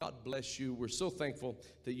God bless you. We're so thankful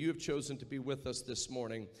that you have chosen to be with us this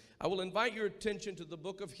morning. I will invite your attention to the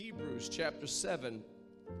book of Hebrews, chapter 7,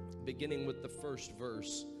 beginning with the first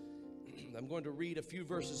verse. I'm going to read a few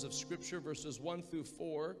verses of Scripture, verses 1 through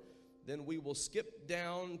 4. Then we will skip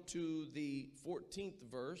down to the 14th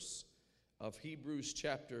verse of Hebrews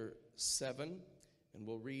chapter 7, and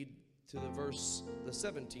we'll read to the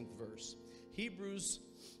 17th verse. Hebrews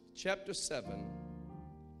chapter 7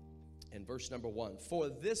 and verse number 1. For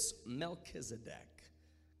this Melchizedek,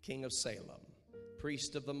 king of Salem,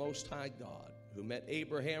 priest of the Most High God, who met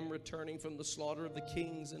Abraham returning from the slaughter of the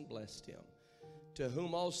kings and blessed him, to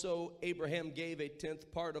whom also Abraham gave a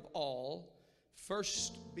tenth part of all,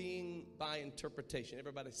 first being by interpretation.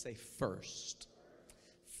 Everybody say first.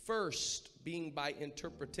 First being by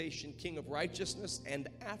interpretation, king of righteousness, and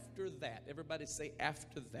after that, everybody say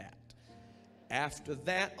after that. After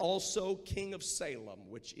that also king of Salem,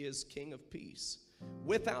 which is king of peace,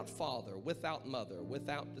 without father, without mother,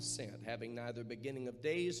 without descent, having neither beginning of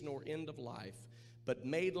days nor end of life, but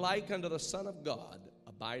made like unto the Son of God,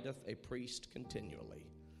 abideth a priest continually.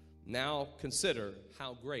 Now consider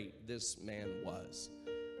how great this man was,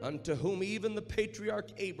 unto whom even the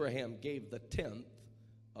patriarch Abraham gave the tenth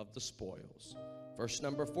of the spoils. Verse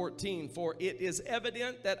number 14, for it is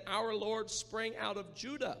evident that our Lord sprang out of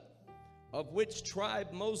Judah, of which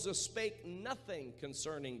tribe Moses spake nothing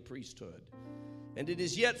concerning priesthood. And it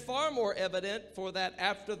is yet far more evident, for that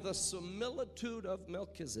after the similitude of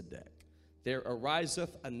Melchizedek there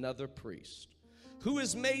ariseth another priest, who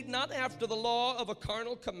is made not after the law of a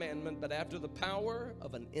carnal commandment, but after the power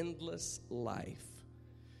of an endless life.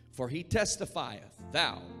 For he testifieth,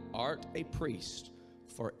 thou art a priest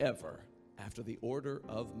forever, after the order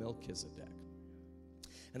of Melchizedek.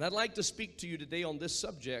 And I'd like to speak to you today on this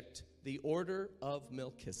subject, the order of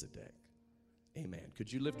Melchizedek. Amen.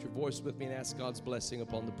 Could you lift your voice with me and ask God's blessing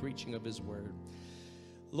upon the preaching of his word?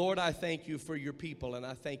 Lord, I thank you for your people, and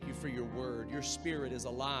I thank you for your word. Your spirit is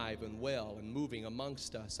alive and well and moving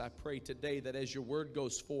amongst us. I pray today that as your word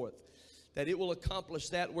goes forth, that it will accomplish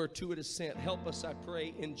that whereto it is sent. Help us, I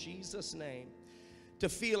pray, in Jesus' name, to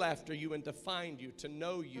feel after you and to find you, to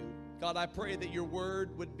know you. God, I pray that your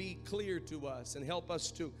word would be clear to us and help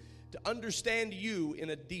us to understand you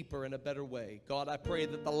in a deeper and a better way. God, I pray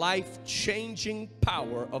that the life-changing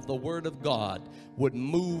power of the Word of God would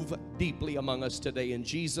move deeply among us today in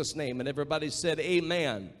Jesus' name. And everybody said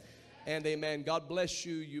amen and amen. God bless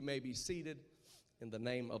you. You may be seated in the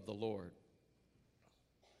name of the Lord.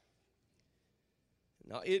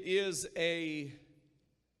 Now, it is a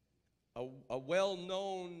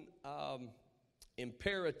well-known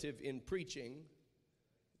imperative in preaching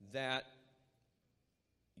that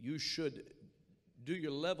you should do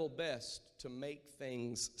your level best to make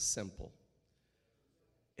things simple.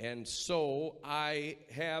 And so I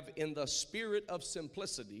have, in the spirit of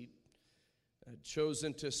simplicity,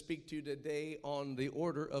 chosen to speak to you today on the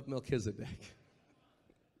order of Melchizedek.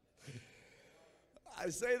 I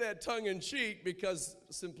say that tongue-in-cheek because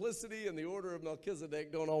simplicity and the order of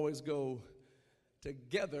Melchizedek don't always go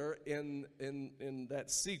together in that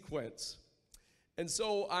sequence. And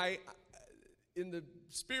so in the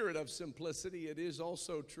spirit of simplicity, it is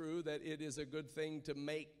also true that it is a good thing to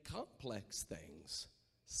make complex things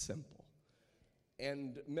simple.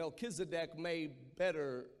 And Melchizedek may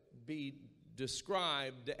better be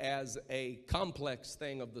described as a complex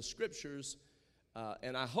thing of the scriptures.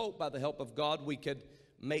 And I hope by the help of God we could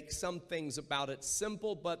make some things about it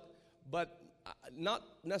simple, but not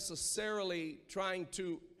necessarily trying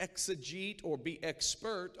to exegete or be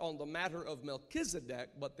expert on the matter of Melchizedek,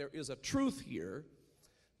 but there is a truth here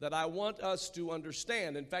that I want us to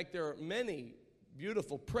understand. In fact, there are many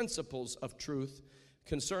beautiful principles of truth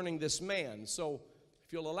concerning this man. So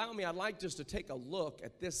if you'll allow me, I'd like just to take a look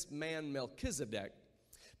at this man Melchizedek,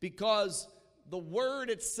 because the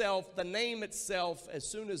word itself, the name itself, as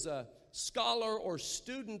soon as a scholar or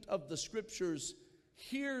student of the scriptures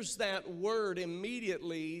hears that word,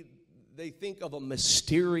 immediately they think of a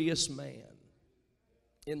mysterious man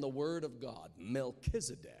in the Word of God,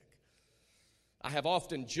 Melchizedek. I have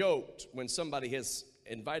often joked when somebody has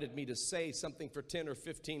invited me to say something for 10 or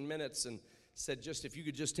 15 minutes and said, just if you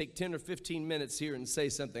could just take 10 or 15 minutes here and say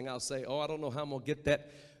something, I'll say, I don't know how I'm going to get that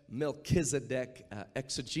Melchizedek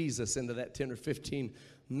exegesis into that 10 or 15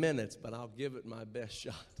 minutes, but I'll give it my best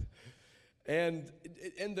shot. And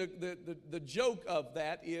the joke of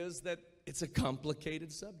that is that it's a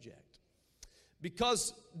complicated subject,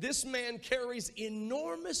 because this man carries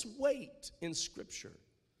enormous weight in Scripture,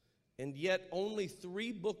 and yet only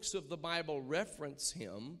 3 books of the Bible reference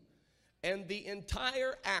him, and the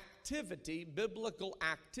entire activity, biblical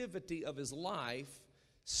activity of his life,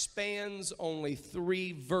 spans only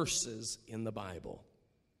 3 verses in the Bible.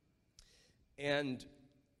 And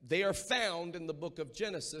they are found in the book of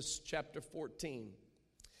Genesis, chapter 14.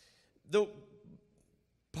 The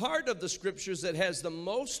part of the scriptures that has the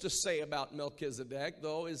most to say about Melchizedek,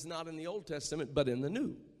 though, is not in the Old Testament, but in the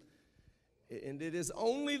New. And it is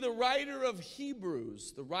only the writer of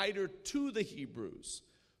Hebrews, the writer to the Hebrews,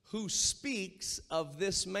 who speaks of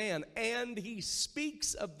this man. And he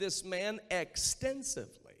speaks of this man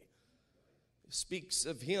extensively. He speaks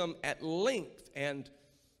of him at length. And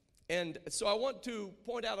so I want to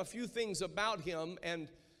point out a few things about him. And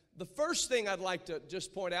the first thing I'd like to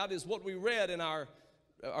just point out is what we read in our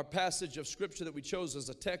passage of scripture that we chose as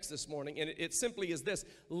a text this morning. And it simply is this: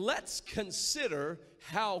 let's consider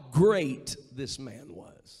how great this man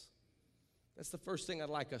was. That's the first thing I'd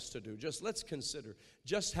like us to do. Just let's consider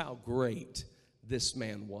just how great this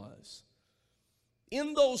man was.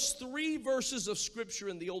 In those 3 verses of scripture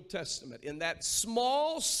in the Old Testament, in that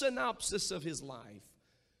small synopsis of his life,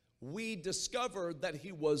 we discover that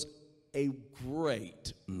he was a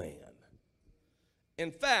great man.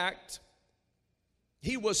 In fact,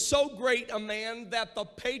 he was so great a man that the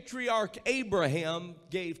patriarch Abraham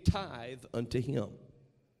gave tithe unto him.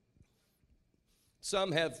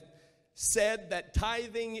 Some have said that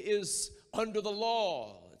tithing is under the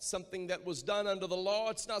law. It's something that was done under the law.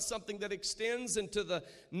 It's not something that extends into the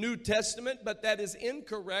New Testament, but that is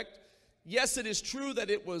incorrect. Yes, it is true that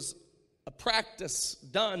it was a practice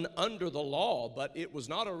done under the law, but it was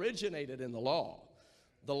not originated in the law.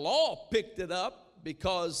 The law picked it up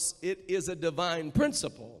because it is a divine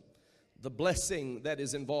principle, the blessing that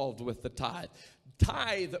is involved with the tithe.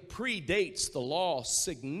 Tithe predates the law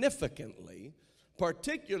significantly,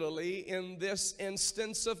 particularly in this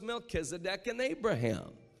instance of Melchizedek and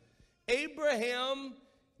Abraham. Abraham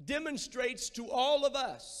demonstrates to all of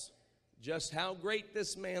us just how great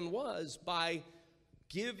this man was by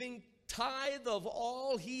giving tithe of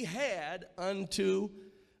all he had unto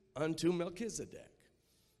Melchizedek.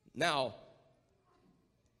 Now,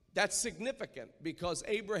 that's significant because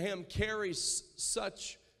Abraham carries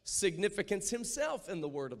such significance himself in the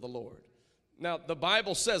word of the Lord. Now, the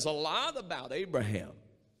Bible says a lot about Abraham.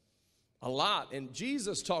 A lot. And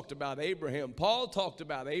Jesus talked about Abraham. Paul talked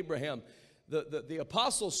about Abraham. The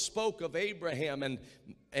apostles spoke of Abraham.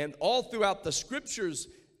 And all throughout the scriptures,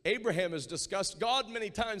 Abraham is discussed. God many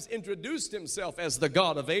times introduced himself as the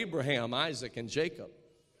God of Abraham, Isaac, and Jacob.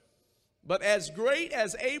 But as great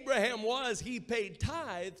as Abraham was, he paid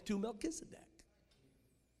tithe to Melchizedek.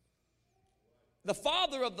 The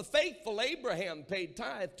father of the faithful, Abraham, paid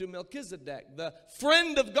tithe to Melchizedek. The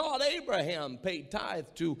friend of God, Abraham, paid tithe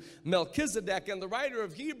to Melchizedek. And the writer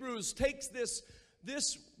of Hebrews takes this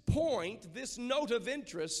point, this note of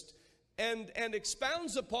interest, and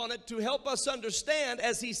expounds upon it to help us understand,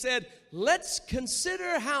 as he said, let's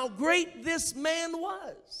consider how great this man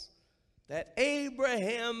was, that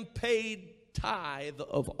Abraham paid tithe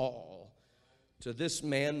of all to this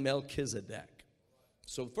man Melchizedek.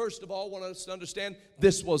 So first of all, I want us to understand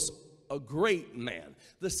this was a great man.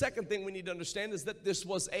 The second thing we need to understand is that this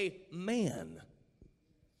was a man.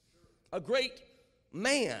 A great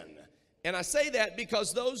man. And I say that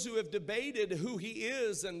because those who have debated who he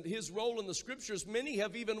is and his role in the scriptures, many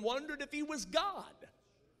have even wondered if he was God.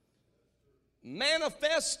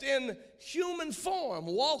 Manifest in human form,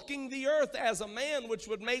 walking the earth as a man, which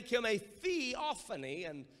would make him a theophany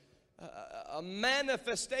and a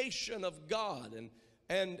manifestation of God.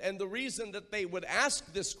 And the reason that they would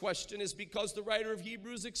ask this question is because the writer of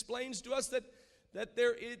Hebrews explains to us that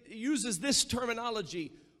it uses this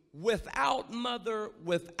terminology: without mother,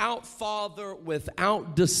 without father,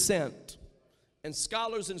 without descent. And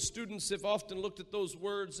scholars and students have often looked at those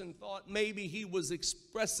words and thought maybe he was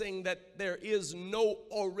expressing that there is no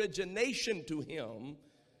origination to him,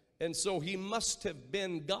 and so he must have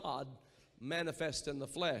been God manifest in the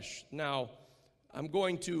flesh. Now, I'm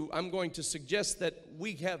going to suggest that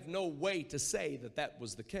we have no way to say that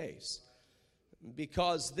was the case,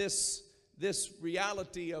 because this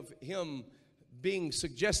reality of him being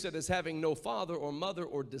suggested as having no father or mother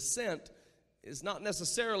or descent is not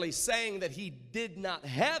necessarily saying that he did not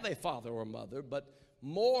have a father or mother, but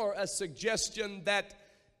more a suggestion that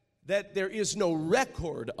there is no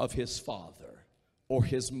record of his father or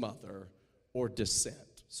his mother or descent.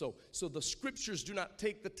 So the scriptures do not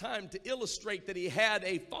take the time to illustrate that he had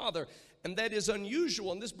a father, and that is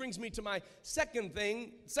unusual. And this brings me to my second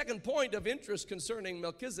point of interest concerning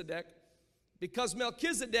Melchizedek, because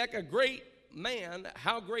Melchizedek, a great man,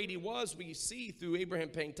 how great he was, we see through Abraham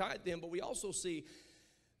paying tithe to him, but we also see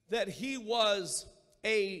that he was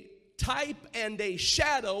a type and a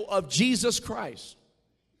shadow of Jesus Christ.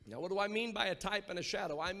 Now, what do I mean by a type and a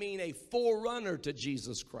shadow? I mean a forerunner to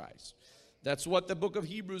Jesus Christ. That's what the book of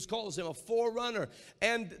Hebrews calls him, a forerunner.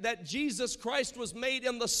 And that Jesus Christ was made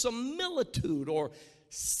in the similitude or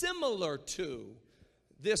similar to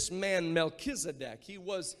this man Melchizedek. He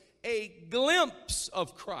was a glimpse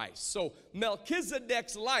of Christ. So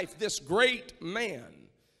Melchizedek's life, this great man,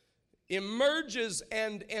 emerges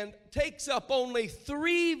and takes up only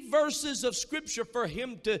 3 verses of Scripture for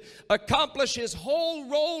him to accomplish his whole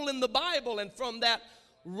role in the Bible. And from that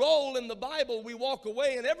role in the Bible, we walk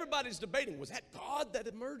away and everybody's debating, was that God that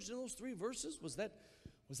emerged in those 3 verses? Was that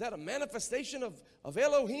a manifestation of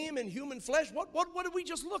Elohim in human flesh? What did we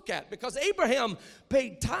just look at? Because Abraham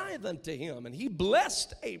paid tithe unto him, and he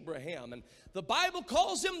blessed Abraham. And the Bible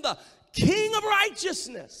calls him the King of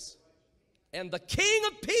righteousness, and the King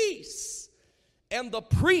of peace, and the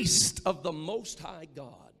priest of the Most High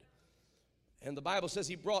God. And the Bible says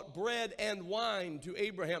he brought bread and wine to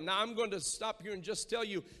Abraham. Now, I'm going to stop here and just tell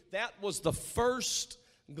you that was the first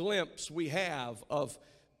glimpse we have of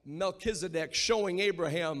Melchizedek showing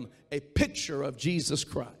Abraham a picture of Jesus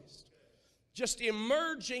Christ. Just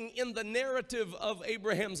emerging in the narrative of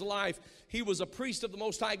Abraham's life, he was a priest of the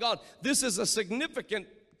Most High God. This is a significant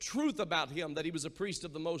truth about him, that he was a priest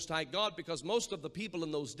of the Most High God, because most of the people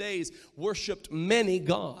in those days worshiped many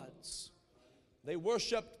gods. They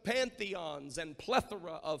worshiped pantheons and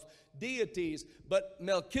plethora of deities, but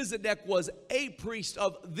Melchizedek was a priest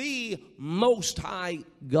of the Most High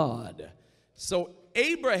God. So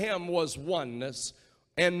Abraham was oneness,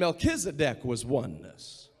 and Melchizedek was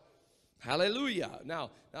oneness. Hallelujah.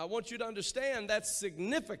 Now, I want you to understand that's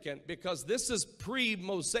significant, because this is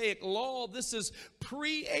pre-Mosaic law. This is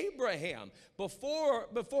pre-Abraham. Before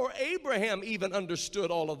Abraham even understood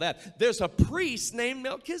all of that, there's a priest named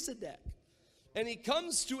Melchizedek. And he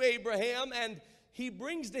comes to Abraham and he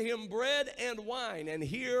brings to him bread and wine. And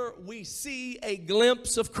here we see a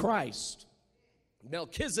glimpse of Christ.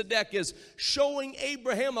 Melchizedek is showing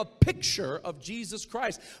Abraham a picture of Jesus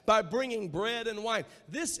Christ by bringing bread and wine.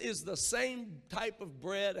 This is the same type of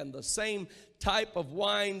bread and the same type of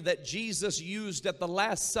wine that Jesus used at the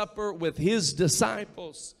Last Supper with his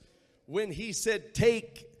disciples when he said,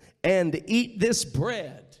 "Take and eat this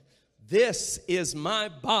bread. This is my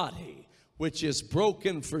body, which is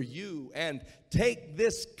broken for you. And take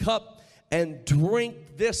this cup and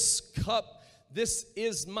drink this cup. This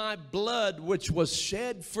is my blood, which was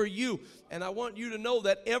shed for you." And I want you to know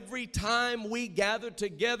that every time we gather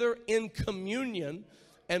together in communion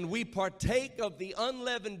and we partake of the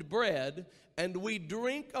unleavened bread and we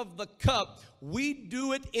drink of the cup, we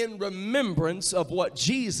do it in remembrance of what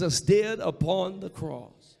Jesus did upon the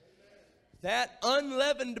cross. That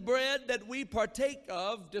unleavened bread that we partake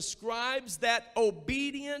of describes that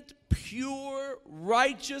obedient, pure,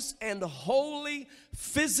 righteous, and holy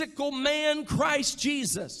physical man, Christ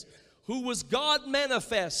Jesus, who was God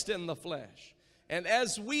manifest in the flesh. And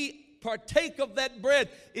as we partake of that bread,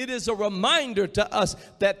 it is a reminder to us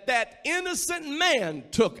that that innocent man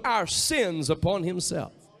took our sins upon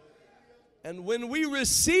himself. And when we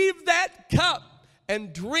receive that cup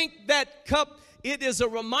and drink that cup, it is a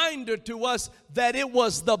reminder to us that it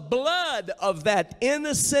was the blood of that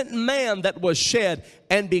innocent man that was shed.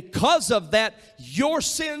 And because of that, your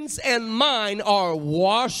sins and mine are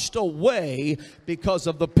washed away because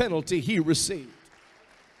of the penalty he received.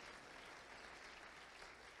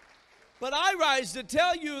 But I rise to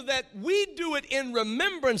tell you that we do it in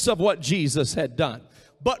remembrance of what Jesus had done.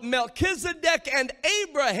 But Melchizedek and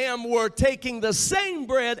Abraham were taking the same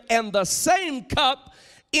bread and the same cup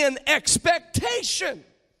in expectation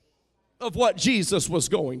of what Jesus was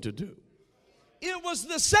going to do. It was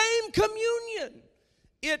the same communion.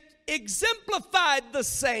 It exemplified the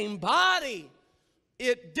same body.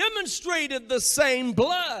 It demonstrated the same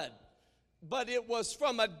blood. But it was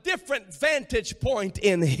from a different vantage point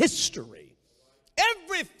in history.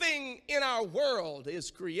 Everything in our world is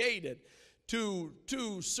created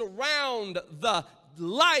to surround the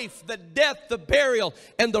life, the death, the burial,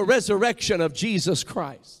 and the resurrection of Jesus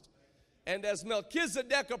Christ. And as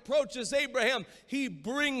Melchizedek approaches Abraham, he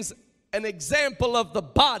brings an example of the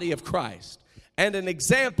body of Christ and an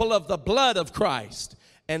example of the blood of Christ.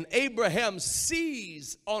 And Abraham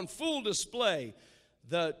sees on full display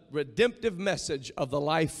the redemptive message of the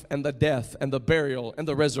life and the death and the burial and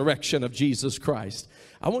the resurrection of Jesus Christ.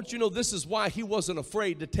 I want you to know this is why he wasn't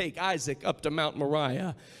afraid to take Isaac up to Mount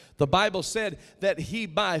Moriah. The Bible said that he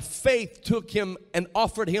by faith took him and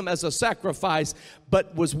offered him as a sacrifice,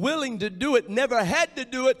 but was willing to do it, never had to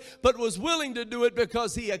do it, but was willing to do it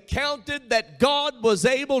because he accounted that God was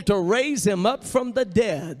able to raise him up from the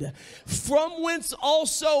dead, from whence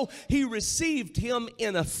also he received him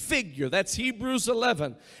in a figure. That's Hebrews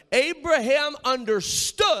 11. Abraham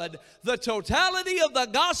understood the totality of the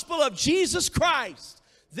gospel of Jesus Christ.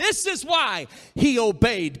 This is why he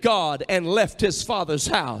obeyed God and left his father's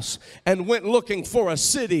house and went looking for a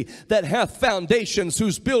city that hath foundations,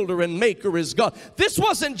 whose builder and maker is God. This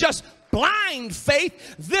wasn't just blind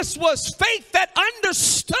faith. This was faith that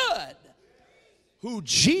understood who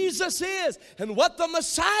Jesus is and what the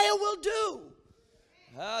Messiah will do.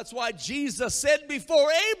 That's why Jesus said, before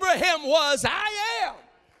Abraham was, I am.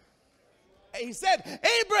 He said,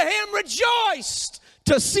 Abraham rejoiced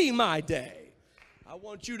to see my day. I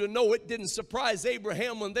want you to know it didn't surprise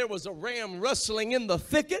Abraham when there was a ram rustling in the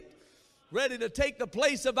thicket, ready to take the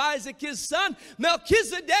place of Isaac, his son.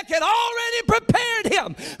 Melchizedek had already prepared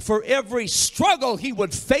him for every struggle he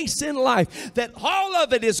would face in life, that all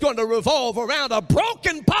of it is going to revolve around a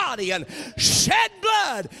broken body and shed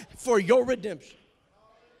blood for your redemption.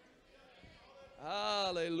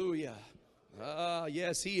 Hallelujah.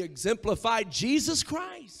 Yes, he exemplified Jesus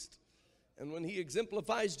Christ. And when he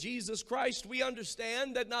exemplifies Jesus Christ, we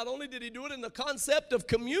understand that not only did he do it in the concept of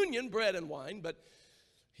communion, bread and wine, but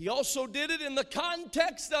he also did it in the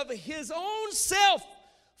context of his own self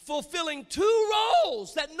fulfilling two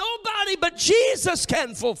roles that nobody but Jesus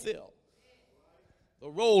can fulfill. The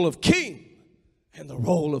role of king and the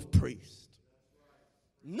role of priest.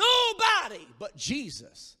 Nobody but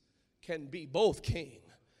Jesus can be both king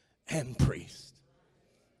and priest.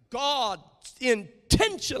 God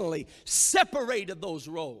intentionally separated those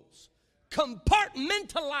roles,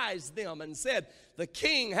 compartmentalized them, and said the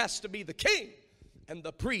king has to be the king and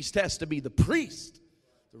the priest has to be the priest.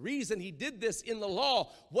 The reason he did this in the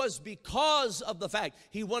law was because of the fact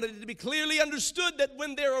he wanted it to be clearly understood that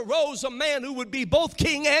when there arose a man who would be both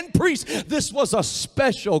king and priest, this was a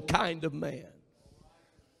special kind of man.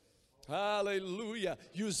 Hallelujah.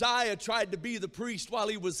 Uzziah tried to be the priest while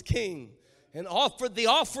he was king, and offered the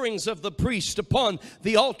offerings of the priest upon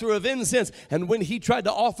the altar of incense. And when he tried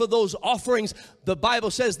to offer those offerings, the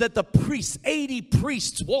Bible says that the priests, 80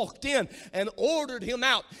 priests, walked in and ordered him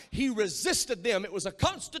out. He resisted them. It was a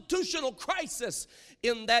constitutional crisis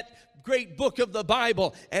in that great book of the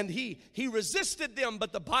Bible, and he resisted them.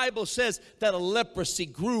 But the Bible says that a leprosy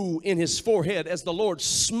grew in his forehead as the Lord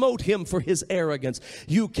smote him for his arrogance.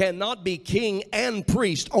 You cannot be king and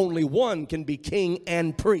priest. Only one can be king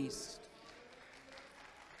and priest.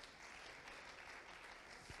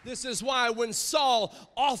 This is why when Saul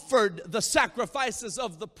offered the sacrifices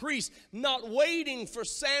of the priest, not waiting for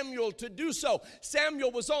Samuel to do so, Samuel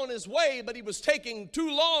was on his way, but he was taking too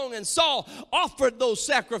long, and Saul offered those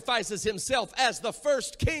sacrifices himself as the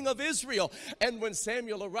first king of Israel. And when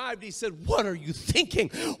Samuel arrived, he said, "What are you thinking?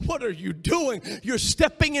 What are you doing? You're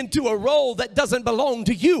stepping into a role that doesn't belong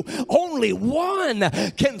to you. Only one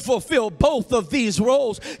can fulfill both of these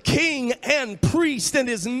roles, king and priest, and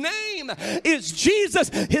his name is Jesus.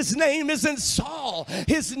 His name isn't Saul.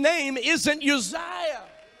 His name isn't Uzziah."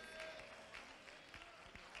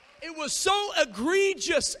 It was so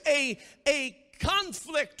egregious a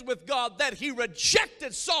conflict with God that he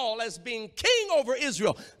rejected Saul as being king over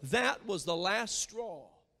Israel. That was the last straw.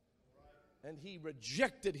 And he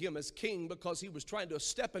rejected him as king because he was trying to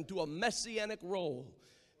step into a messianic role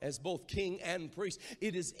as both king and priest.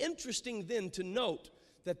 It is interesting then to note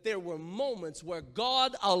that there were moments where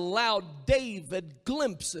God allowed David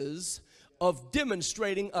glimpses of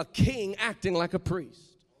demonstrating a king acting like a priest.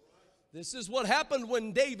 This is what happened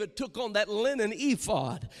when David took on that linen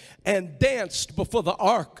ephod and danced before the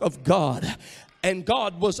ark of God. And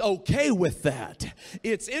God was okay with that.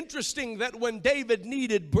 It's interesting that when David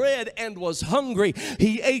needed bread and was hungry,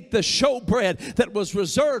 he ate the showbread that was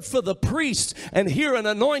reserved for the priests. And here an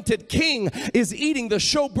anointed king is eating the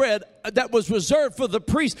showbread that was reserved for the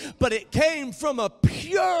priest, but it came from a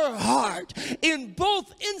pure heart. In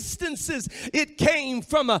both instances, it came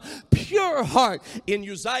from a pure heart. In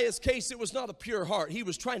Uzziah's case, it was not a pure heart. He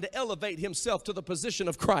was trying to elevate himself to the position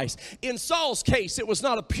of Christ. In Saul's case, it was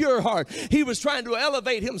not a pure heart. He was trying to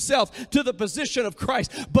elevate himself to the position of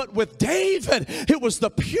Christ. But with David, it was the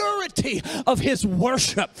purity of his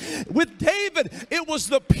worship. With David, it was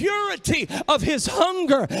the purity of his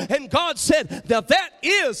hunger. And God said, now that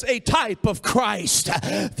is a type of Christ.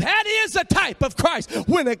 That is a type of Christ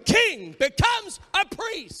when a king becomes a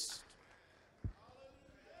priest.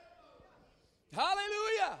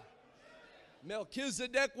 Hallelujah.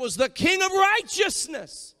 Melchizedek was the king of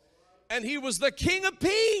righteousness. and he was the King of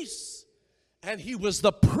peace, and he was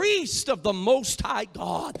the priest of the Most High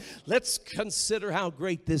God. Let's consider how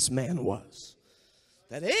great this man was.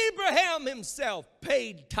 That Abraham himself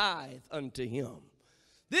paid tithe unto him.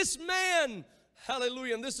 This man,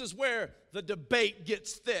 hallelujah, and this is where the debate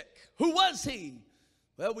gets thick. Who was he?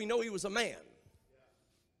 Well, we know he was a man.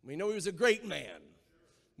 We know he was a great man.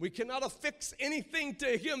 We cannot affix anything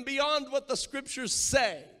to him beyond what the scriptures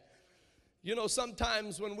say. You know,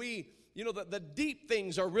 sometimes when the deep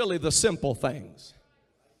things are really the simple things.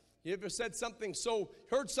 You ever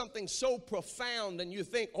heard something so profound and you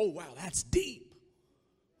think, oh, wow, that's deep.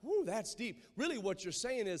 Ooh, that's deep. Really what you're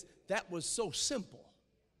saying is that was so simple.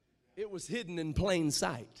 It was hidden in plain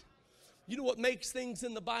sight. You know what makes things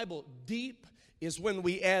in the Bible deep is when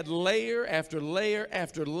we add layer after layer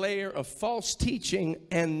after layer of false teaching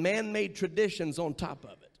and man-made traditions on top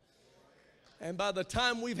of it. And by the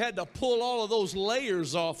time we've had to pull all of those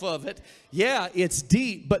layers off of it, yeah, it's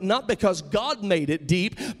deep, but not because God made it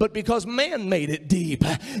deep, but because man made it deep.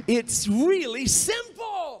 It's really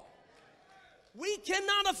simple. We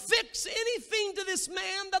cannot affix anything to this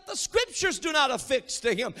man that the scriptures do not affix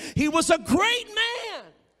to him. He was a great man.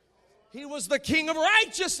 He was the King of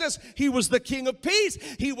righteousness. He was the King of peace.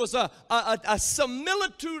 He was a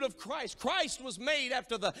similitude of Christ. Christ was made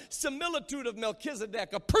after the similitude of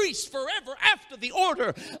Melchizedek, a priest forever after the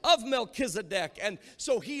order of Melchizedek. And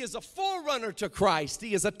so he is a forerunner to Christ.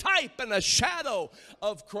 He is a type and a shadow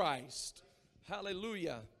of Christ.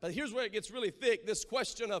 Hallelujah. But here's where it gets really thick, this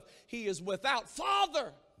question of he is without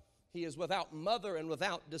father. He is without mother and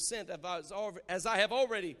without descent. As I have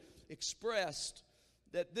already expressed,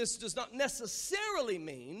 that this does not necessarily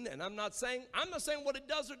mean, and I'm not saying what it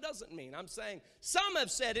does or doesn't mean. I'm saying some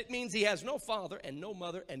have said it means he has no father and no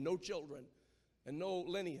mother and no children and no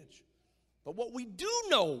lineage. But what we do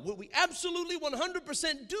know, what we absolutely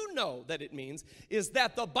 100% do know that it means, is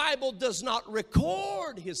that the Bible does not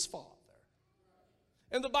record his father.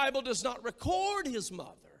 And the Bible does not record his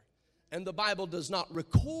mother. And the Bible does not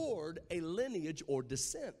record a lineage or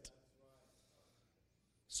descent.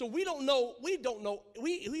 So we have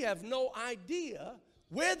no idea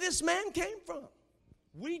where this man came from.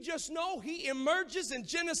 We just know he emerges in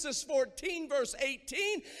Genesis 14 verse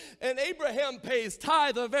 18, and Abraham pays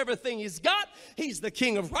tithe of everything he's got. He's the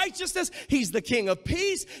King of righteousness. He's the King of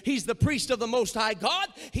peace. He's the priest of the Most High God.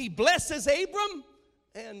 He blesses Abram.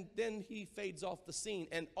 And then he fades off the scene.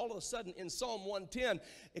 And all of a sudden in Psalm 110,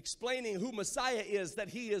 explaining who Messiah is, that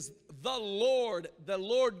he is the Lord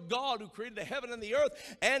God who created the heaven and the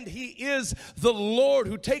earth. And he is the Lord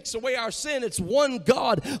who takes away our sin. It's one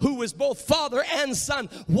God who is both Father and Son.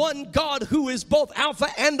 One God who is both Alpha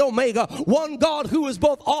and Omega. One God who is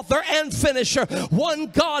both author and finisher. One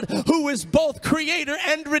God who is both creator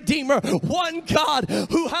and redeemer. One God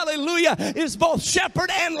who, hallelujah, is both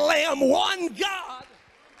shepherd and lamb. One God.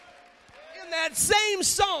 That same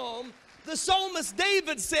psalm, the psalmist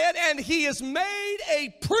David said, and he is made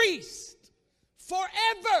a priest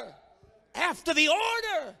forever after the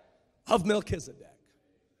order of Melchizedek.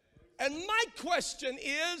 And my question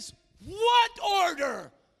is, what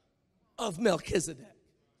order of Melchizedek?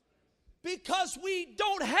 Because we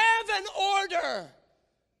don't have an order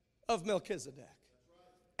of Melchizedek,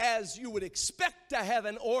 as you would expect to have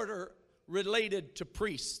an order related to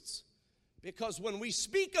priests. Because when we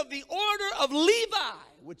speak of the order of Levi,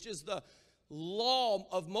 which is the law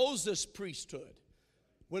of Moses' priesthood,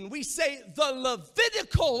 when we say the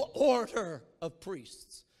Levitical order of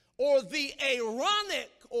priests, or the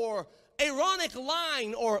Aaronic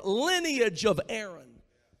line or lineage of Aaron,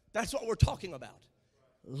 that's what we're talking about.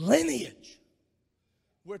 Lineage.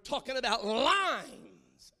 We're talking about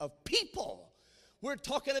lines of people. We're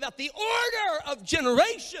talking about the order of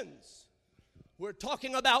generations. We're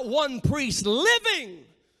talking about one priest living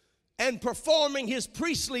and performing his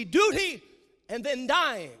priestly duty and then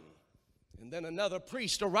dying. And then another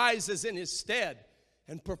priest arises in his stead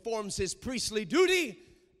and performs his priestly duty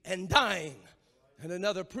and dying. And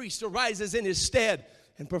another priest arises in his stead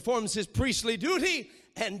and performs his priestly duty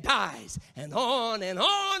and dies. And on and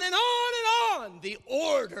on and on and on the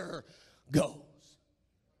order goes.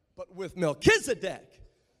 But with Melchizedek,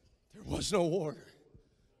 there was no order.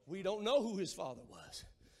 We don't know who his father was.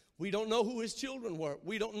 We don't know who his children were.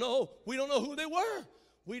 We don't know who they were.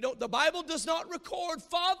 The Bible does not record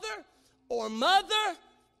father or mother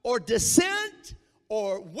or descent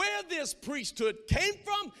or where this priesthood came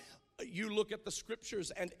from. You look at the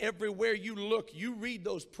scriptures, and everywhere you look, you read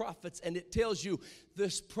those prophets, and it tells you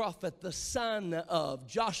this prophet, the son of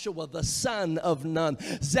Joshua, the son of Nun,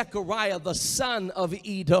 Zechariah, the son of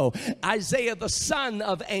Iddo, Isaiah, the son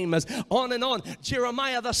of Amos, on and on,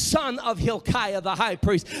 Jeremiah, the son of Hilkiah, the high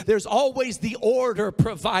priest. There's always the order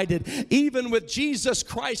provided. Even with Jesus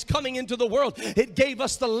Christ coming into the world, it gave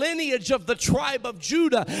us the lineage of the tribe of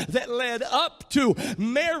Judah that led up to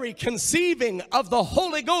Mary conceiving of the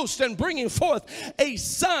Holy Ghost and bringing forth a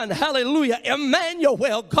son. Hallelujah.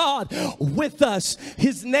 Emmanuel, God with us.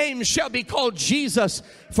 His name shall be called Jesus,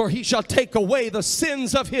 for he shall take away the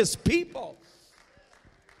sins of his people.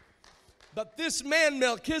 But this man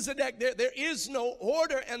Melchizedek, there is no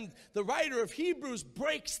order, and the writer of Hebrews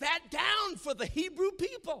breaks that down for the Hebrew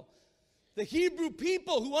people. The Hebrew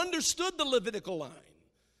people who understood the Levitical line.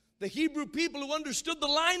 The Hebrew people who understood the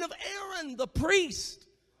line of Aaron, the priest.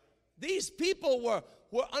 These people were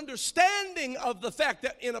understanding of the fact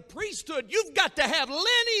that in a priesthood, you've got to have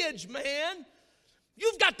lineage, man.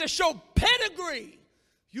 You've got to show pedigree.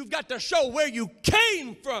 You've got to show where you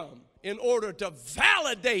came from in order to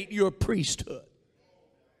validate your priesthood.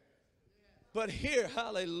 But here,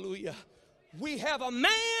 hallelujah, we have a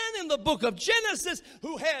man in the book of Genesis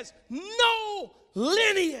who has no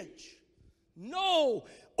lineage, no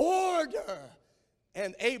order.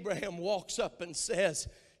 And Abraham walks up and says,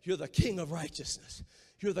 you're the king of righteousness.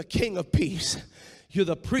 You're the king of peace. You're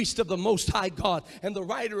the priest of the Most High God. And the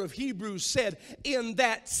writer of Hebrews said, in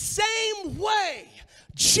that same way,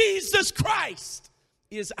 Jesus Christ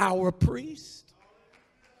is our priest.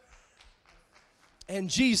 And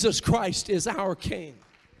Jesus Christ is our king.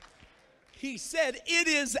 He said, it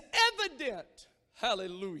is evident,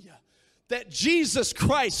 hallelujah, that Jesus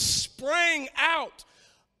Christ sprang out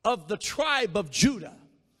of the tribe of Judah.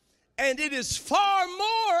 And it is far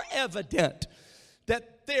more evident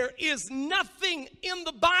that there is nothing in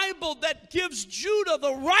the Bible that gives Judah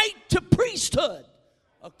the right to priesthood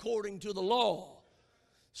according to the law.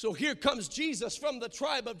 So here comes Jesus from the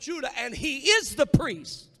tribe of Judah, and he is the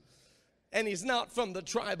priest. And he's not from the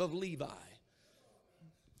tribe of Levi.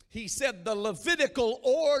 He said the Levitical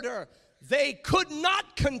order, they could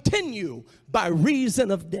not continue by reason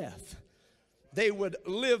of death. They would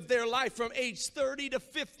live their life from age 30 to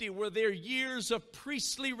 50 were their years of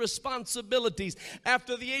priestly responsibilities.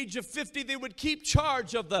 After the age of 50, they would keep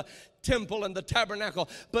charge of the temple and the tabernacle.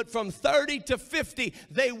 But from 30 to 50,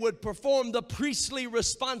 they would perform the priestly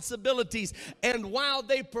responsibilities. And while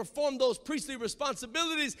they performed those priestly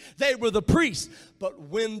responsibilities, they were the priests. But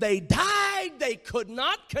when they died, they could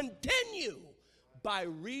not continue by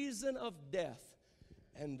reason of death.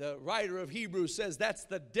 And the writer of Hebrews says that's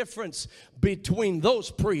the difference between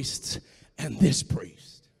those priests and this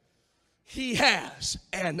priest. He has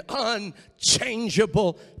an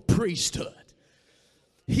unchangeable priesthood.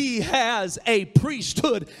 He has a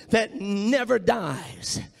priesthood that never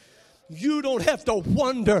dies. You don't have to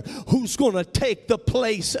wonder who's going to take the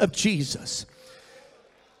place of Jesus.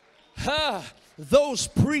 Those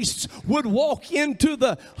priests would walk into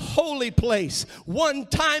the holy place one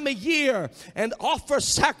time a year and offer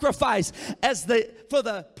sacrifice for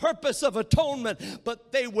the purpose of atonement,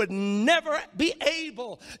 but they would never be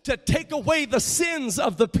able to take away the sins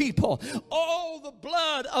of the people. All the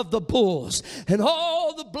blood of the bulls and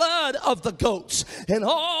all the blood of the goats and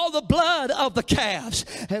all the blood of the calves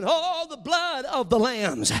and all the blood of the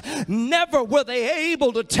lambs, never were they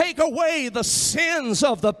able to take away the sins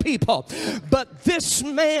of the people. But this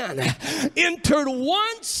man entered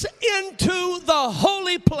once into the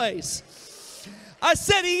holy place. I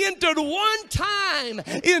said he entered one time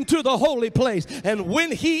into the holy place. And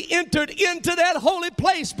when he entered into that holy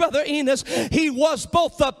place, Brother Enos, he was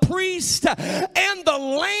both the priest and the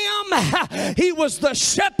lamb. He was the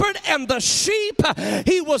shepherd and the sheep.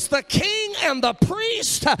 He was the king and the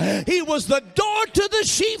priest. He was the door to the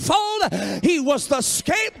sheepfold. He was the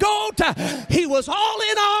scapegoat. He was all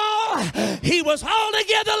in all. He was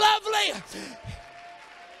altogether lovely.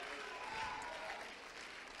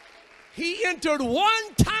 He entered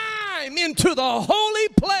one time into the holy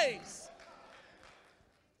place,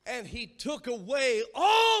 and he took away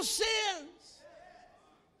all sins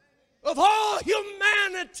of all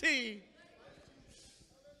humanity.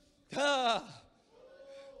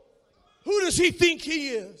 Who does he think he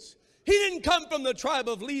is? He didn't come from the tribe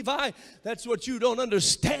of Levi. That's what you don't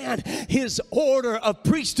understand. His order of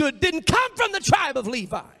priesthood didn't come from the tribe of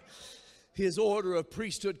Levi. His order of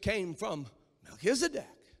priesthood came from Melchizedek.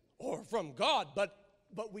 Or from God, but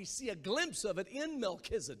we see a glimpse of it in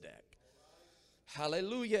Melchizedek.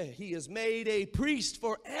 Hallelujah. He is made a priest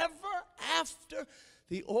forever after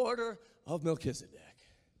the order of Melchizedek.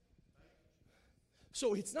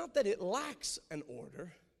 So it's not that it lacks an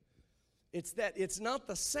order. It's that it's not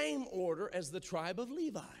the same order as the tribe of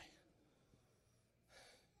Levi.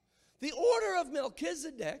 The order of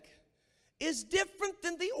Melchizedek is different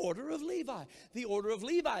than the order of Levi. The order of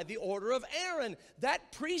Levi, the order of Aaron,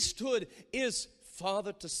 that priesthood is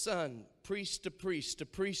father to son, priest to priest, to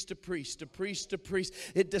priest to priest, to priest to priest.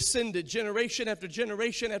 It descended generation after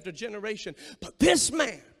generation after generation. But this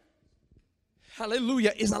man,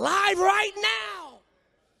 hallelujah, is alive right now.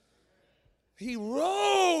 He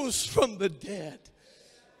rose from the dead.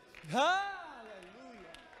 Hallelujah.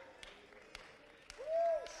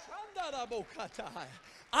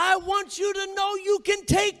 I want you to know you can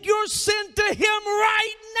take your sin to him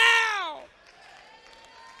right now.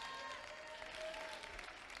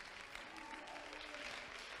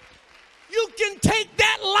 You can take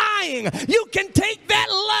that lying. You can take that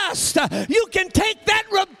lust. You can take that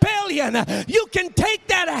rebellion. You can take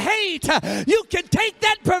that hate. You can take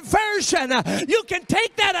that perversion. You can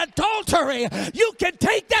take that adultery. You can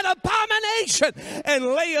take that abomination and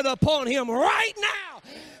lay it upon him right now.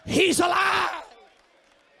 He's alive.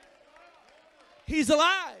 He's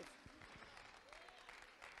alive.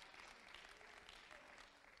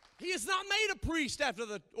 He is not made a priest after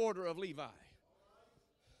the order of Levi.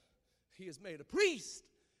 He is made a priest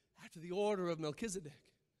after the order of Melchizedek.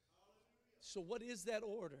 So what is that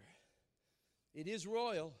order? It is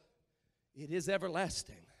royal. It is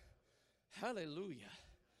everlasting. Hallelujah.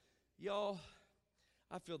 Y'all,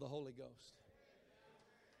 I feel the Holy Ghost.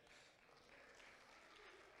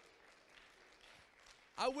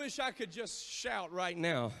 I wish I could just shout right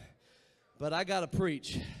now, but I got to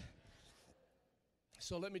preach.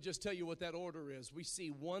 So let me just tell you what that order is. We see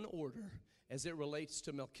one order as it relates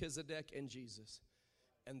to Melchizedek and Jesus.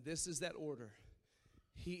 And this is that order.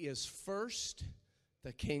 He is first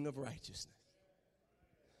the King of righteousness.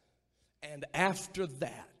 And after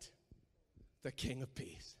that, the King of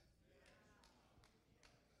peace.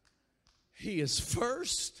 He is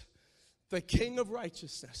first the King of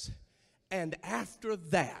righteousness. And after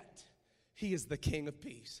that, he is the King of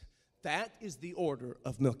peace. That is the order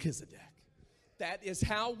of Melchizedek. That is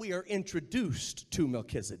how we are introduced to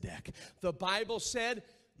Melchizedek. The Bible said,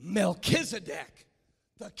 Melchizedek,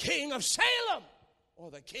 the King of Salem,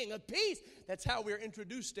 or the King of peace. That's how we're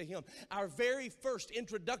introduced to him. Our very first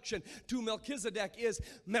introduction to Melchizedek is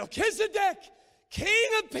Melchizedek, King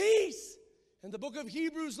of peace. And the book of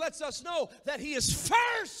Hebrews lets us know that he is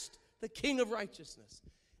first the King of righteousness.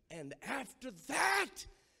 And after that,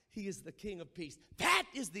 he is the King of peace. That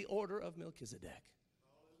is the order of Melchizedek.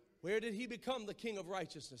 Where did he become the King of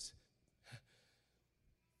righteousness?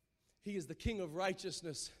 He is the King of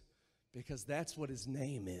righteousness because that's what his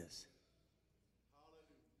name is.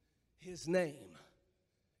 His name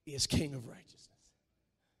is King of righteousness.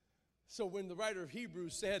 So when the writer of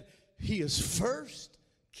Hebrews said he is first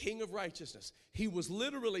King of righteousness, he was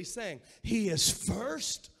literally saying he is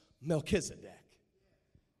first Melchizedek.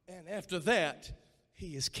 And after that,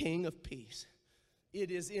 he is King of peace. It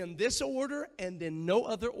is in this order and in no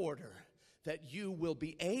other order that you will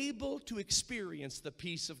be able to experience the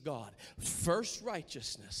peace of God. First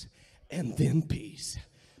righteousness and then peace.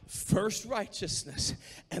 First righteousness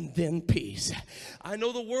and then peace. I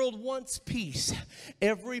know the world wants peace.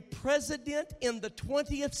 Every president in the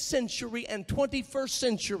 20th century and 21st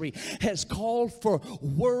century has called for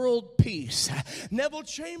world peace. Neville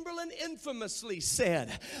Chamberlain infamously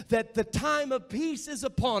said that the time of peace is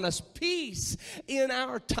upon us. Peace in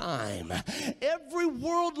our time. Every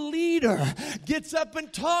world leader gets up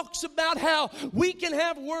and talks about how we can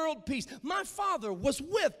have world peace. My father was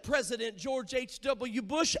with President George H.W.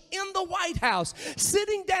 Bush in the White House,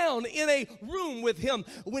 sitting down in a room with him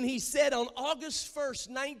when he said on August 1st,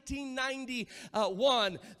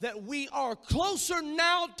 1991, that we are closer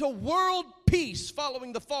now to world peace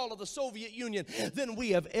following the fall of the Soviet Union than we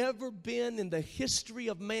have ever been in the history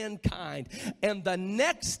of mankind. And the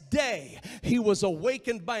next day, he was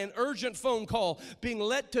awakened by an urgent phone call being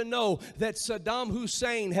let to know that Saddam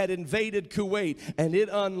Hussein had invaded Kuwait, and it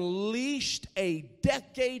unleashed a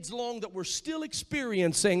decades-long that we're still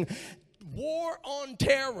experiencing war on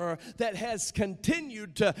terror that has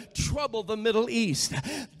continued to trouble the Middle East.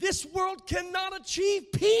 This world cannot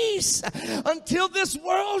achieve peace until this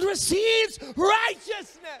world receives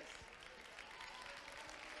righteousness.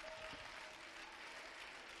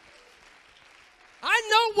 I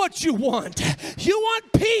know what you want. You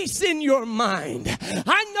want peace in your mind.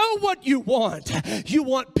 I know what you want. You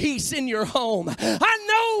want peace in your home. I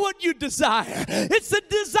know what you desire. It's the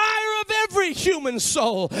desire of every human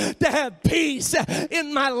soul to have peace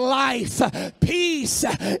in my life, peace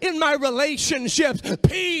in my relationships,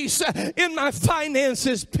 peace in my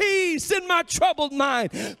finances, peace in my troubled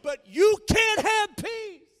mind. But you can't have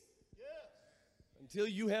peace until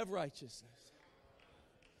you have righteousness.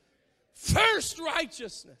 First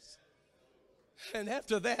righteousness, and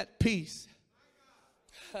after that, peace.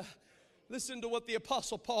 Listen to what the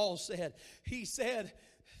Apostle Paul said. He said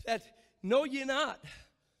that, know ye not,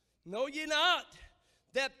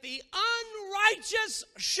 that the unrighteous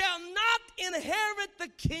shall not inherit the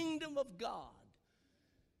kingdom of God.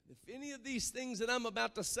 If any of these things that I'm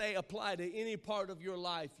about to say apply to any part of your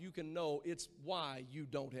life, you can know it's why you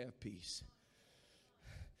don't have peace.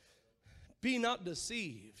 Be not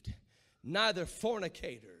deceived, neither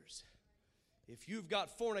fornicators. If you've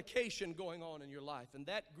got fornication going on in your life, and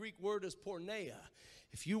that Greek word is porneia,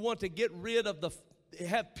 if you want to get rid of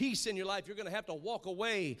have peace in your life, you're going to have to walk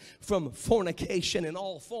away from fornication in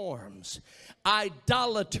all forms.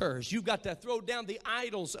 Idolaters, you've got to throw down the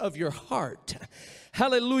idols of your heart.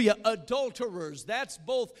 Hallelujah. Adulterers, that's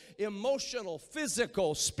both emotional,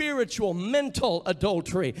 physical, spiritual, mental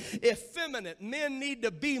adultery. Effeminate, men need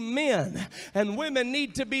to be men and women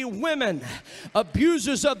need to be women.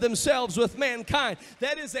 Abusers of themselves with mankind.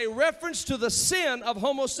 That is a reference to the sin of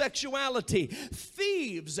homosexuality.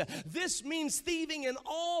 Thieves, this means thieving in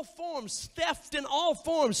all forms, theft in all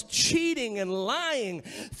forms, cheating and lying.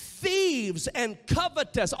 Thieves and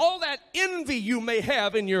covetous, all that envy you may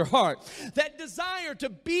have in your heart, that desire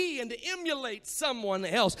to be and to emulate someone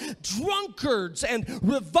else. Drunkards and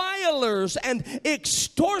revilers and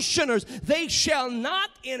extortioners, they shall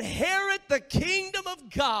not inherit the kingdom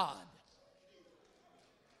of God.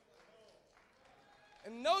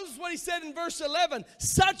 And notice what he said in verse 11.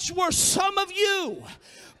 Such were some of you,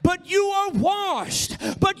 but you are washed,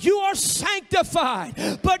 but you are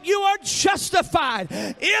sanctified, but you are justified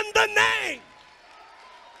in the name.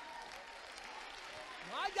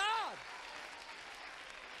 My God.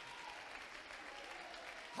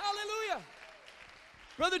 Hallelujah.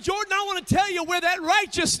 Brother Jordan, I want to tell you where that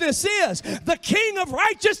righteousness is. The King of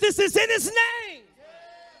righteousness is in his name.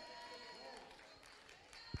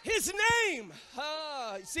 His name.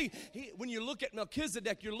 See, when you look at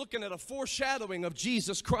Melchizedek, you're looking at a foreshadowing of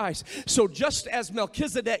Jesus Christ. So just as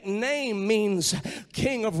Melchizedek's name means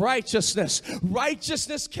King of righteousness,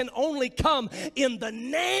 righteousness can only come in the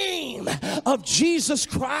name of Jesus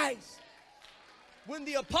Christ. When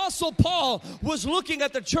the Apostle Paul was looking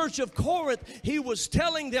at the church of Corinth, he was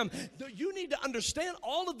telling them, you need to understand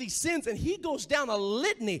all of these sins. And he goes down a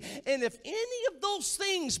litany. And if any of those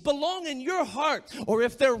things belong in your heart, or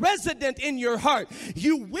if they're resident in your heart,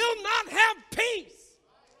 you will not have peace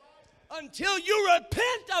until you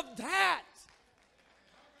repent of that.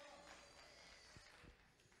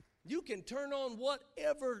 You can turn on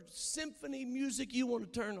whatever symphony music you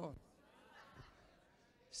want to turn on.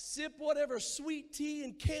 Sip whatever sweet tea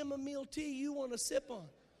and chamomile tea you want to sip on.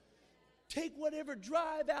 Take whatever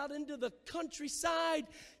drive out into the countryside,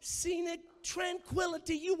 scenic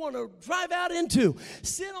tranquility you want to drive out into.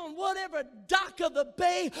 Sit on whatever dock of the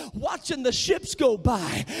bay watching the ships go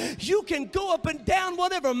by. You can go up and down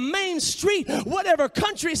whatever main street, whatever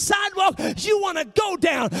country sidewalk you want to go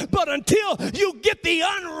down. But until you get the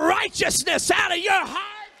unrighteousness out of your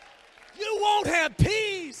heart, you won't have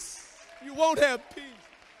peace. You won't have peace.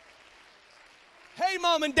 Hey,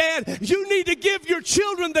 mom and dad, you need to give your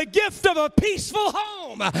children the gift of a peaceful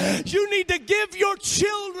home. You need to give your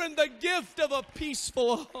children the gift of a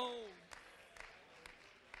peaceful home.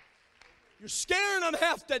 You're scaring them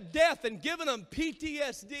half to death and giving them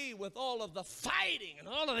PTSD with all of the fighting and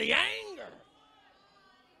all of the anger.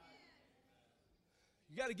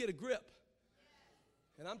 You got to get a grip.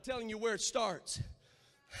 And I'm telling you where it starts.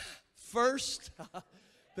 First,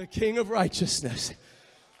 the King of righteousness.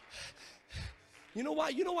 You know why?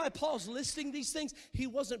 You know why Paul's listing these things? He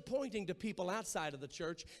wasn't pointing to people outside of the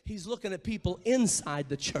church. He's looking at people inside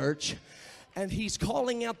the church. And he's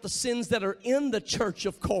calling out the sins that are in the church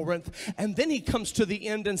of Corinth. And then he comes to the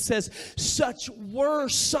end and says, such were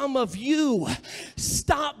some of you.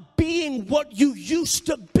 Stop being what you used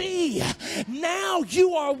to be. Now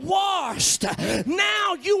you are washed.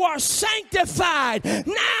 Now you are sanctified.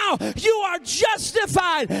 Now you are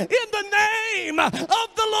justified in the name of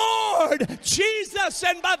the Lord Jesus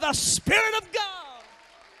and by the Spirit of God.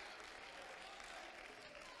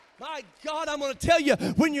 My God, I'm going to tell you,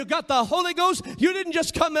 when you got the Holy Ghost, you didn't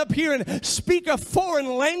just come up here and speak a foreign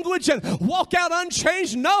language and walk out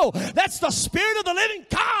unchanged. No, that's the Spirit of the living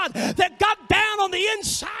God that got down on the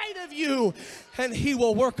inside of you, and He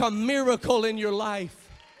will work a miracle in your life.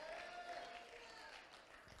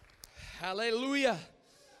 Hallelujah.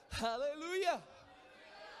 Hallelujah.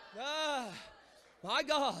 Ah, my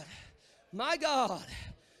God. My God.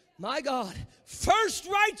 My God. First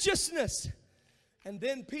righteousness and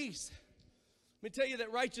then peace. Let me tell you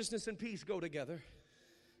that righteousness and peace go together.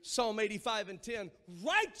 Psalm 85:10.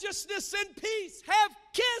 Righteousness and peace have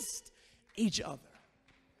kissed each other.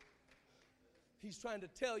 He's trying to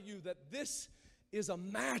tell you that this is a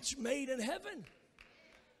match made in heaven.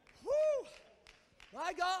 Woo!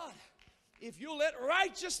 My God, if you let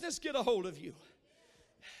righteousness get a hold of you,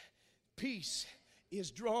 peace is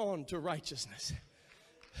drawn to righteousness.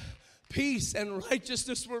 Peace and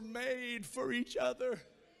righteousness were made for each other.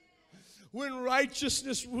 When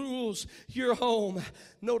righteousness rules your home,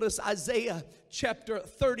 notice Isaiah chapter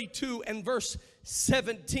 32 and verse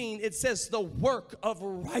 17. It says, the work of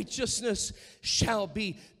righteousness shall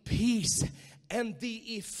be peace. And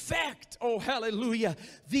the effect, oh hallelujah,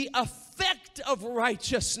 the effect of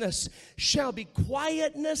righteousness shall be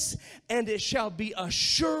quietness, and it shall be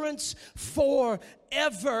assurance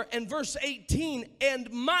forever. And verse 18, and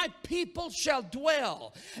my people shall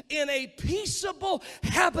dwell in a peaceable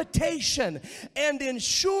habitation, and in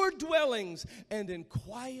sure dwellings, and in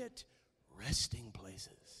quiet resting places.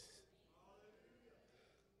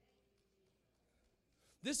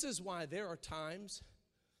 This is why there are times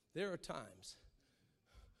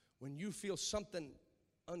when you feel something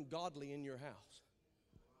ungodly in your house.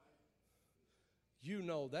 You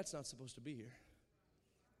know that's not supposed to be here.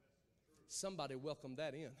 Somebody welcome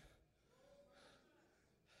that in.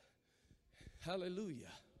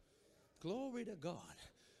 Hallelujah. Glory to God.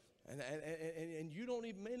 And you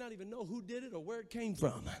may not even know who did it or where it came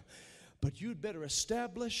from. But you'd better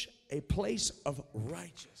establish a place of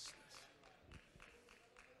righteousness.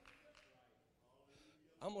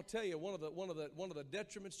 I'm going to tell you, one of the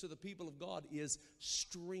detriments to the people of God is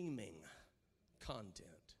streaming content.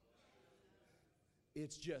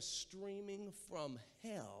 It's just streaming from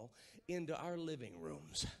hell into our living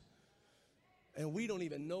rooms. And we don't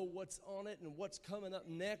even know what's on it and what's coming up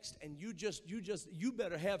next. And you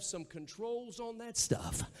better have some controls on that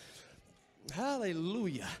stuff.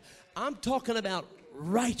 Hallelujah. I'm talking about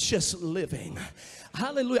righteous living.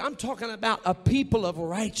 Hallelujah. I'm talking about a people of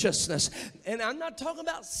righteousness. And I'm not talking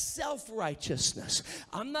about self-righteousness.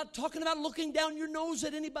 I'm not talking about looking down your nose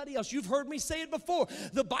at anybody else. You've heard me say it before.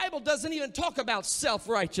 The Bible doesn't even talk about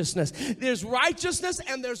self-righteousness. There's righteousness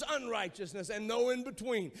and there's unrighteousness and no in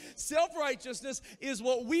between. Self-righteousness is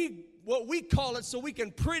what we call it so we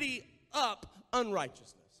can pretty up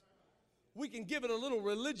unrighteousness. We can give it a little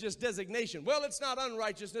religious designation. Well, it's not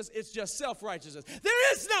unrighteousness, it's just self-righteousness.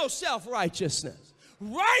 There is no self-righteousness.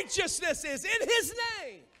 Righteousness is in His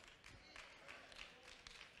name.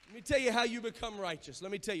 Let me tell you how you become righteous. Let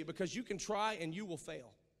me tell you, because you can try and you will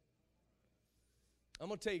fail. I'm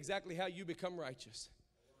going to tell you exactly how you become righteous.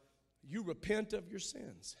 You repent of your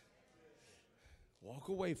sins. Walk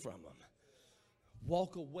away from them.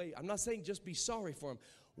 Walk away. I'm not saying just be sorry for them.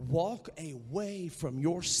 Walk away from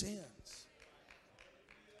your sins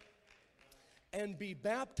and be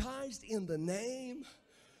baptized in the name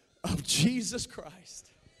of Jesus Christ.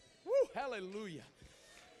 Woo, hallelujah.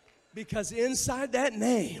 Because inside that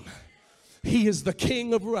name, He is the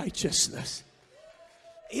King of righteousness.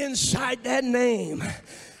 Inside that name,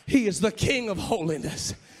 He is the King of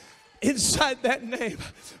holiness. Inside that name,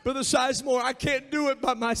 Brother Sizemore, I can't do it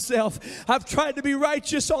by myself. I've tried to be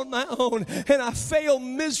righteous on my own, and I fail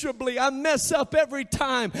miserably. I mess up every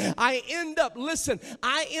time. I end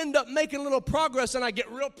up making a little progress, and I get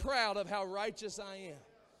real proud of how righteous I am.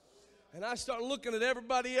 And I start looking at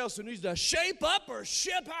everybody else who needs to shape up or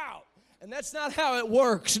ship out. And that's not how it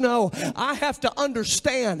works. No, I have to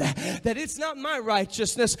understand that it's not my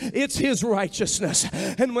righteousness, it's His righteousness.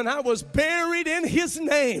 And when I was buried in His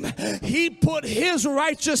name, He put His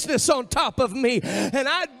righteousness on top of me. And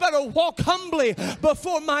I'd better walk humbly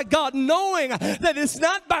before my God, knowing that it's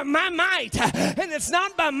not by my might and it's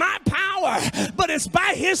not by my power, but it's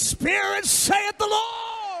by His Spirit, saith the Lord.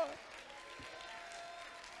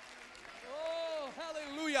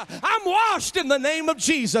 I'm washed in the name of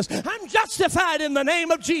Jesus. I'm justified in the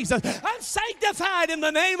name of Jesus. I'm sanctified in the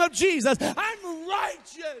name of Jesus. I'm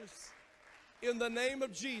righteous in the name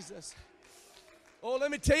of Jesus. Oh, let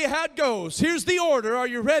me tell you how it goes. Here's the order. Are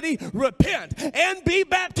you ready? Repent and be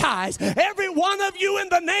baptized, every one of you, in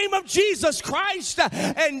the name of Jesus Christ,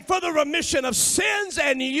 and for the remission of sins,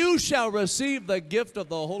 and you shall receive the gift of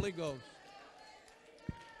the Holy Ghost.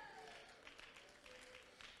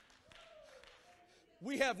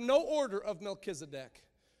 We have no order of Melchizedek.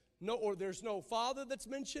 There's no father that's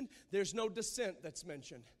mentioned. There's no descent that's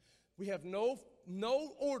mentioned. We have no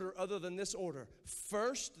order other than this order.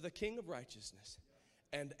 First, the King of righteousness,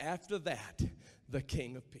 and after that, the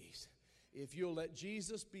King of peace. If you'll let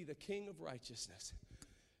Jesus be the King of righteousness,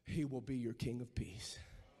 He will be your King of peace.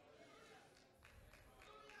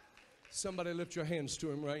 Somebody lift your hands to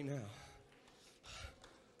Him right now.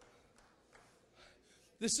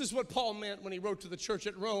 This is what Paul meant when he wrote to the church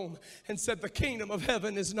at Rome and said, the kingdom of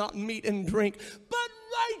heaven is not meat and drink, but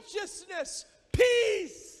righteousness,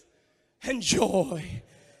 peace, and joy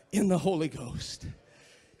in the Holy Ghost.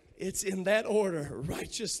 It's in that order,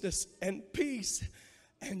 righteousness and peace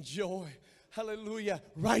and joy. Hallelujah.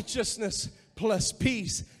 Righteousness plus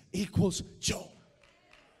peace equals joy.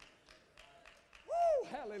 Woo,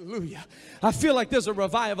 hallelujah. I feel like there's a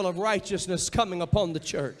revival of righteousness coming upon the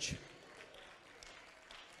church.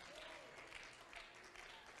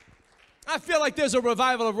 I feel like there's a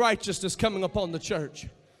revival of righteousness coming upon the church.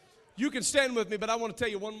 You can stand with me, but I want to tell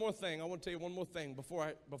you one more thing. I want to tell you one more thing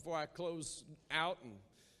before I close out and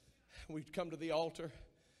we come to the altar.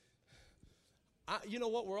 You know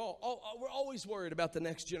what? We're always worried about the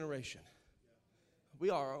next generation. We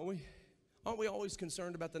are, aren't we? Aren't we always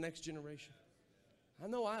concerned about the next generation? I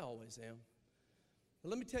know I always am. But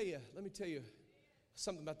let me tell you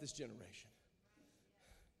something about this generation.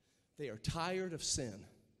 They are tired of sin.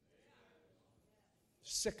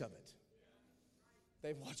 Sick of it.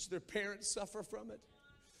 They've watched their parents suffer from it.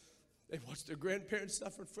 They've watched their grandparents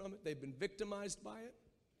suffer from it. They've been victimized by it.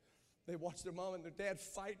 They've watched their mom and their dad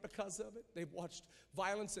fight because of it. They've watched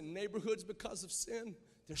violence in neighborhoods because of sin.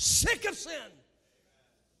 They're sick of sin.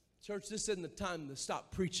 Church, this isn't the time to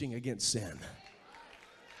stop preaching against sin.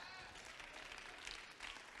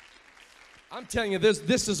 I'm telling you,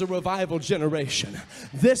 this is a revival generation.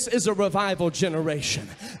 This is a revival generation.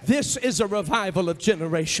 This is a revival of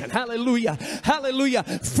generation. Hallelujah. Hallelujah.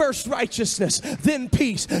 First righteousness, then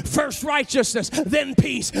peace. First righteousness, then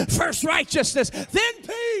peace. First righteousness, then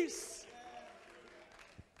peace.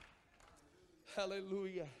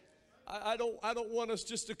 Hallelujah. I don't want us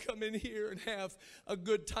just to come in here and have a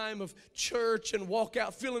good time of church and walk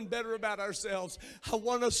out feeling better about ourselves. I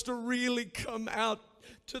want us to really come out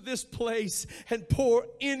to this place and pour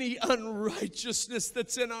any unrighteousness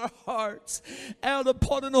that's in our hearts out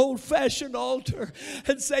upon an old-fashioned altar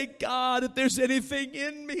and say, God, if there's anything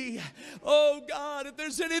in me, oh God, if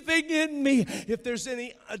there's anything in me, if there's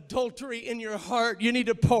any adultery in your heart, you need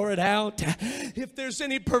to pour it out. If there's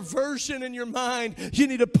any perversion in your mind, you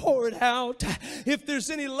need to pour it out. If there's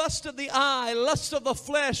any lust of the eye, lust of the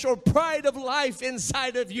flesh, or pride of life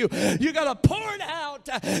inside of you, you got to pour it out.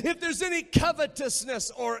 If there's any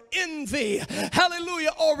covetousness or envy,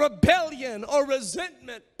 hallelujah, or rebellion or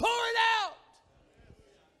resentment, pour it out.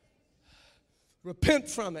 Repent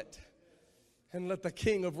from it and let the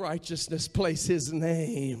King of righteousness place His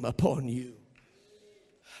name upon you.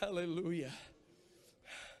 Hallelujah.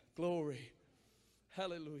 Glory.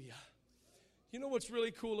 Hallelujah. You know what's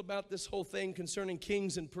really cool about this whole thing concerning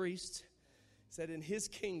kings and priests? Is that in His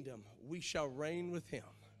kingdom we shall reign with Him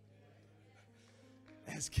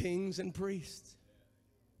as kings and priests.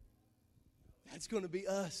 That's going to be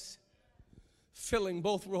us filling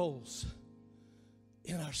both roles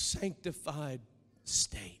in our sanctified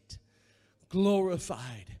state,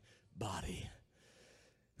 glorified body,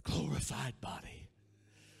 glorified body,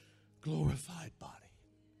 glorified body.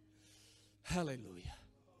 Hallelujah.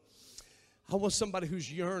 I want somebody who's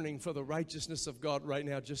yearning for the righteousness of God right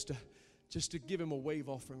now just to give Him a wave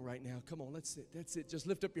offering right now. Come on, that's it. That's it. Just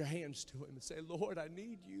lift up your hands to Him and say, Lord, I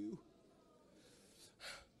need you.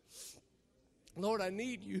 Lord, I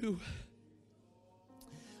need you.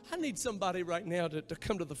 I need somebody right now to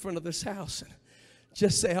come to the front of this house and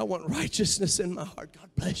just say, I want righteousness in my heart. God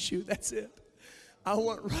bless you. That's it. I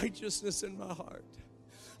want righteousness in my heart.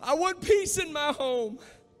 I want peace in my home.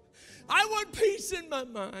 I want peace in my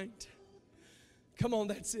mind. Come on,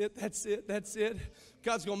 that's it. That's it. That's it.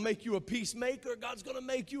 God's going to make you a peacemaker. God's going to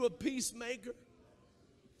make you a peacemaker.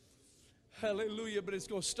 Hallelujah. But it's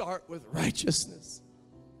going to start with righteousness.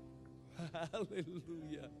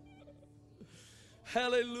 Hallelujah.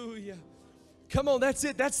 Hallelujah. Come on, that's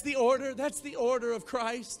it. That's the order. That's the order of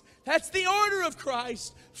Christ. That's the order of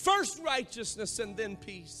Christ. First righteousness and then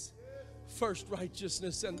peace. First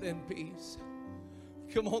righteousness and then peace.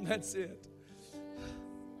 Come on, that's it.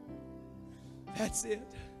 That's it.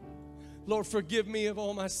 Lord, forgive me of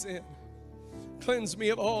all my sin. Cleanse me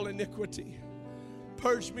of all iniquity.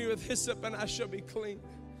 Purge me with hyssop and I shall be clean.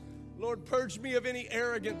 Lord, purge me of any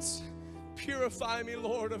arrogance. Purify me,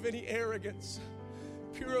 Lord, of any arrogance.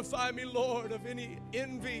 Purify me, Lord, of any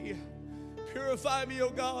envy. Purify me, O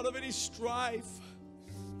God, of any strife.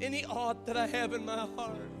 any ought that I have in my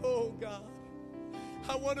heart. Oh God,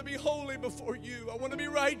 I want to be holy before you. I want to be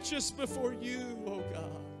righteous before you, oh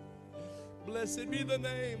God. Blessed be the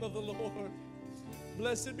name of the Lord.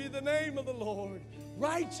 Blessed be the name of the Lord.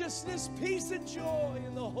 Righteousness, peace, and joy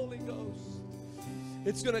in the Holy Ghost.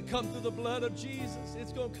 It's going to come through the blood of Jesus.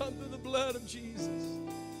 It's going to come through the blood of Jesus.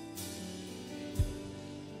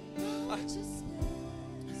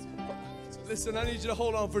 Listen, I need you to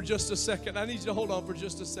hold on for just a second. I need you to hold on for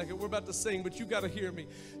just a second. We're about to sing, but you got to hear me.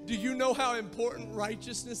 Do you know how important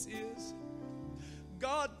righteousness is?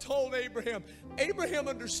 God told Abraham. Abraham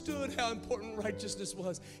understood how important righteousness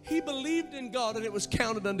was. He believed in God, and it was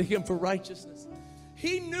counted unto him for righteousness.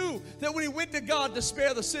 He knew that when he went to God to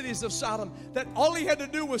spare the cities of Sodom, that all he had to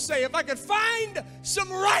do was say, if I could find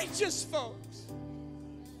some righteous folks.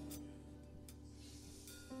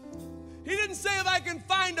 He didn't say if I can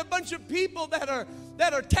find a bunch of people that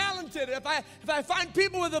are talented. If I find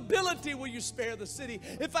people with ability, will you spare the city?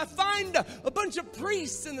 If I find a bunch of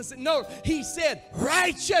priests in the city. No, he said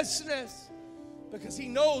righteousness. Because he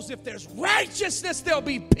knows if there's righteousness, there'll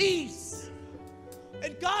be peace.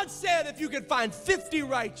 And God said, if you can find 50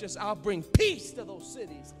 righteous, I'll bring peace to those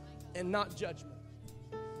cities and not judgment.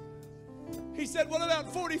 He said, what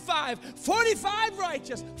about 45? 45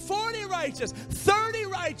 righteous, 40 righteous, 30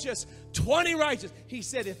 righteous, 20 righteous. He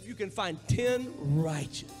said, if you can find 10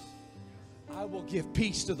 righteous, I will give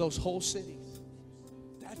peace to those whole cities.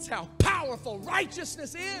 That's how powerful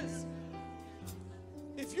righteousness is.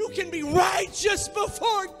 If you can be righteous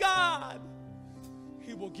before God,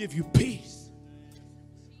 He will give you peace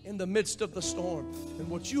in the midst of the storm. And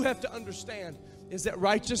what you have to understand is that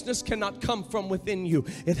righteousness cannot come from within you.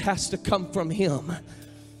 It has to come from Him.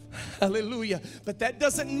 Hallelujah. But that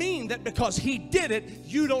doesn't mean that because He did it,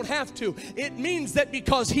 you don't have to. It means that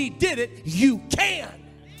because He did it, you can.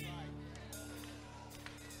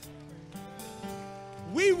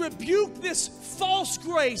 We rebuke this false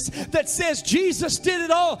grace that says Jesus did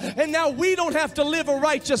it all and now we don't have to live a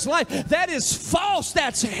righteous life. That is false.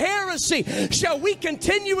 That's heresy. Shall we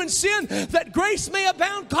continue in sin that grace may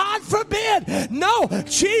abound? God forbid. No,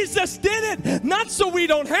 Jesus did it, not so we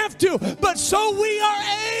don't have to, but so we are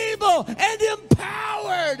able and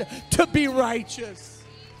empowered to be righteous.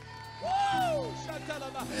 Woo!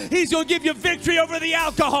 He's going to give you victory over the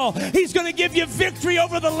alcohol. He's going to give you victory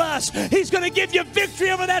over the lust. He's going to give you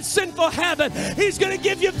victory over that sinful habit. He's going to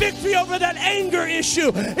give you victory over that anger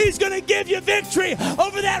issue. He's going to give you victory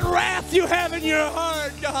over that wrath you have in your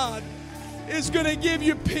heart. God is going to give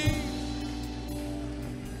you peace.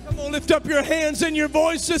 Come on, lift up your hands and your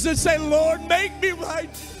voices and say, Lord, make me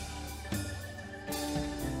righteous.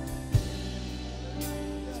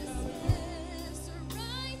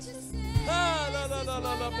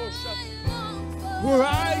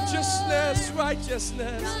 Righteousness,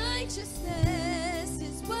 righteousness. Righteousness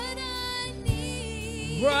is what I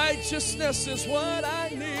need. Righteousness is what I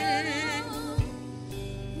need.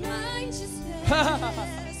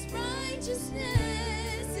 Righteousness,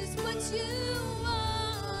 righteousness is what you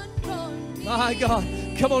want from me. My God,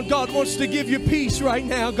 come on, God wants to give you peace right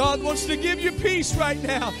now. God wants to give you peace right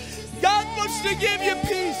now. God wants to give you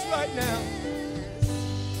peace right now.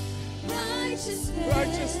 Righteousness,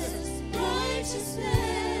 Righteousness.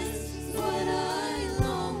 righteousness is what I